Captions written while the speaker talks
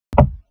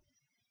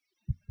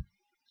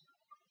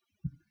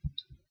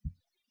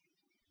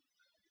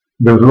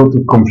there's a lot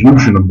of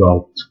confusion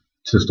about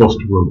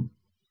testosterone.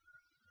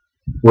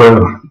 Well,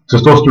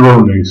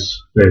 testosterone is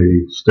a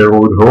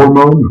steroid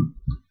hormone.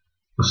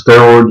 A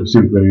steroid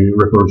simply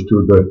refers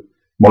to the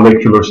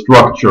molecular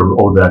structure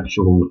of the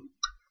actual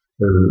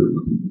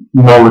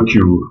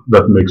molecule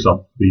that makes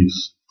up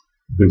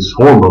this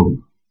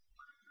hormone.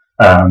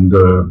 And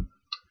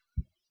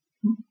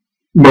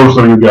most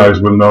of you guys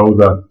will know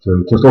that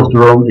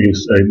testosterone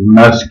is a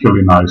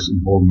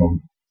masculinizing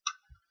hormone.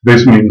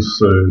 This means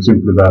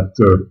simply that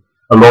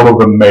a lot of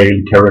the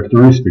male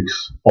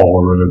characteristics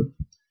are,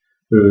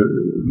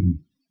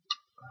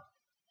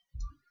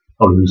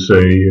 how do you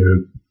say,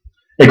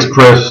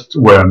 expressed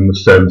when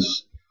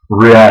cells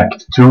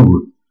react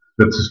to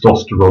the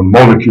testosterone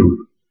molecule.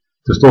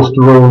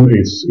 Testosterone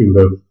is in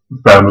the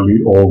family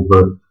of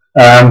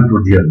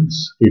androgens.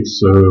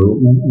 It's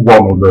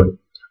one of the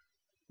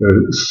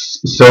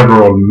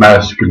several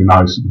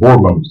masculinizing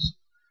hormones,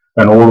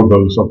 and all of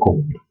those are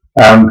called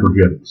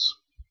androgens.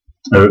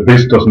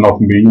 This does not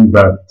mean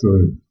that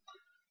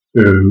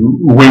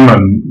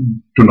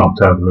women do not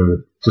have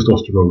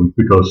testosterone,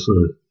 because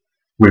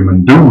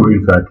women do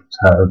in fact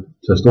have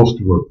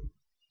testosterone.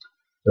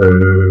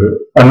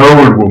 An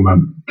old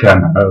woman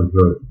can have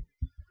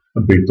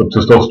a bit of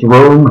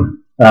testosterone,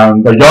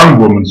 and a young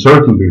woman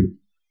certainly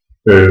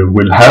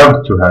will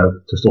have to have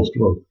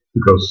testosterone,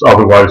 because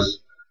otherwise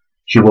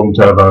she won't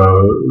have a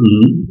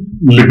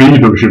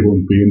libido, she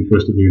won't be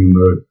interested in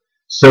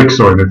sex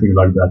or anything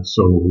like that.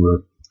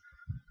 So,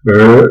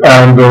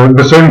 and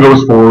the same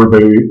goes for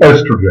the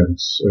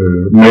estrogens.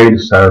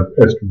 Males have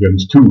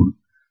estrogens too.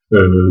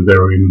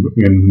 They're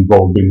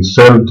involved in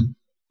cell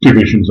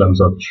divisions and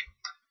such.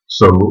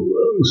 So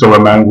a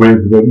man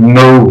with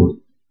no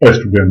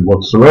estrogen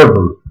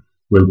whatsoever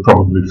will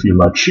probably feel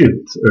like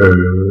shit.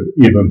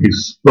 Even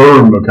his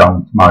sperm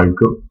count might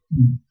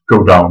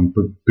go down,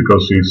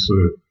 because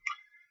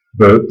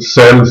the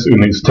cells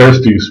in his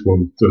testes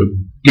won't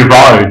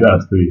divide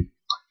as they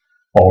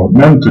are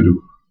meant to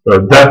do.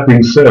 That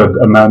being said,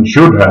 a man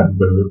should have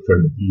a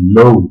fairly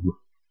low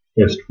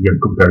estrogen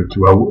compared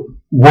to a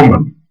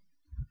woman.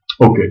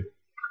 Okay,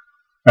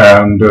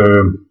 and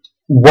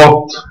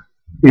what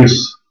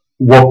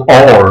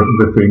are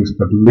the things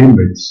that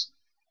limits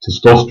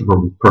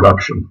testosterone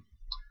production?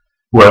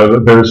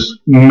 Well, there's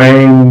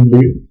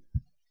mainly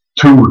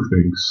two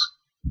things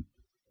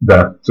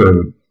that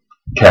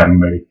can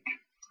make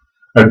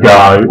a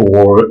guy,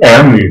 or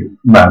any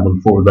mammal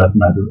for that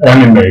matter,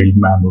 any male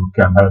mammal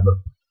can have a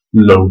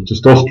low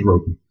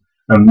testosterone,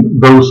 and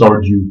those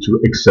are due to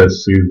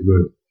excessive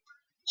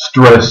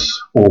stress,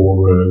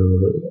 or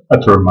a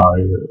term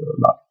I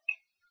like.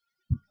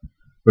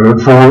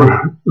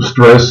 For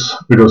stress,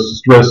 because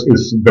stress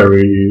is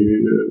very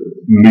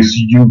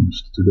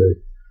misused today,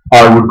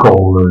 I would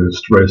call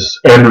stress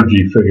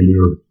energy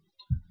failure,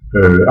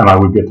 and I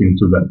will get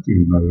into that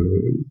in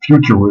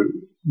future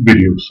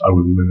videos. I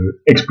will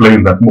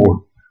explain that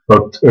more.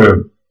 But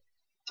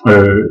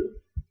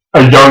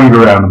a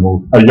younger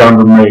animal, a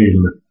younger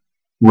male,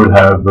 will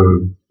have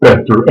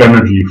better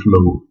energy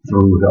flow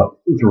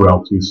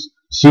throughout his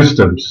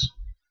systems,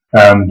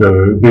 and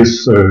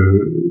this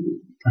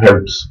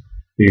helps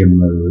in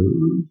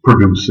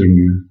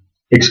producing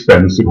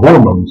expensive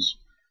hormones.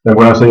 And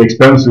when I say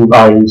expensive,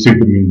 I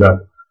simply mean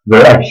that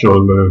the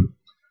actual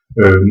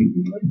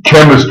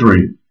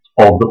chemistry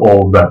of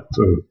that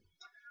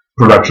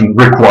production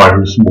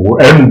requires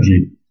more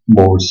energy,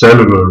 more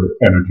cellular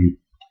energy,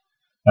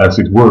 as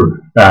it were.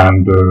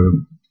 And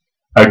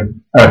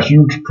a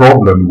huge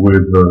problem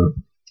with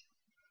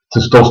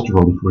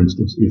testosterone, for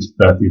instance, is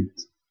that it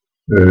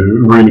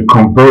really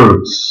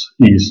converts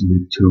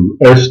easily to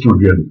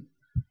estrogen,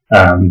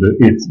 and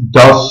it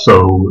does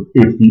so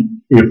if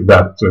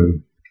that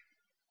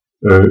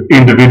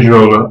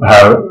individual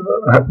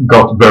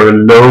got very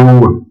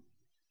low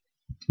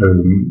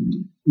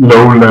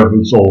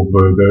levels of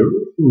the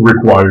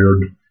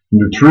required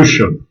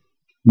nutrition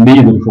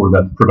needed for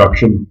that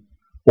production,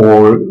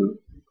 or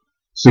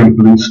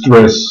simply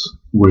stress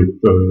will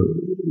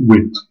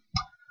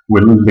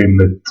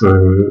limit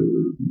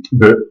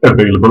the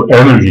available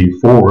energy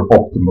for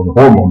optimal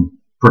hormone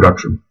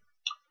production.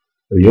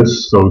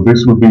 Yes, so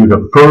this will be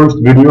the first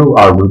video.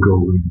 I will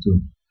go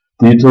into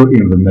detail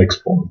in the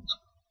next part.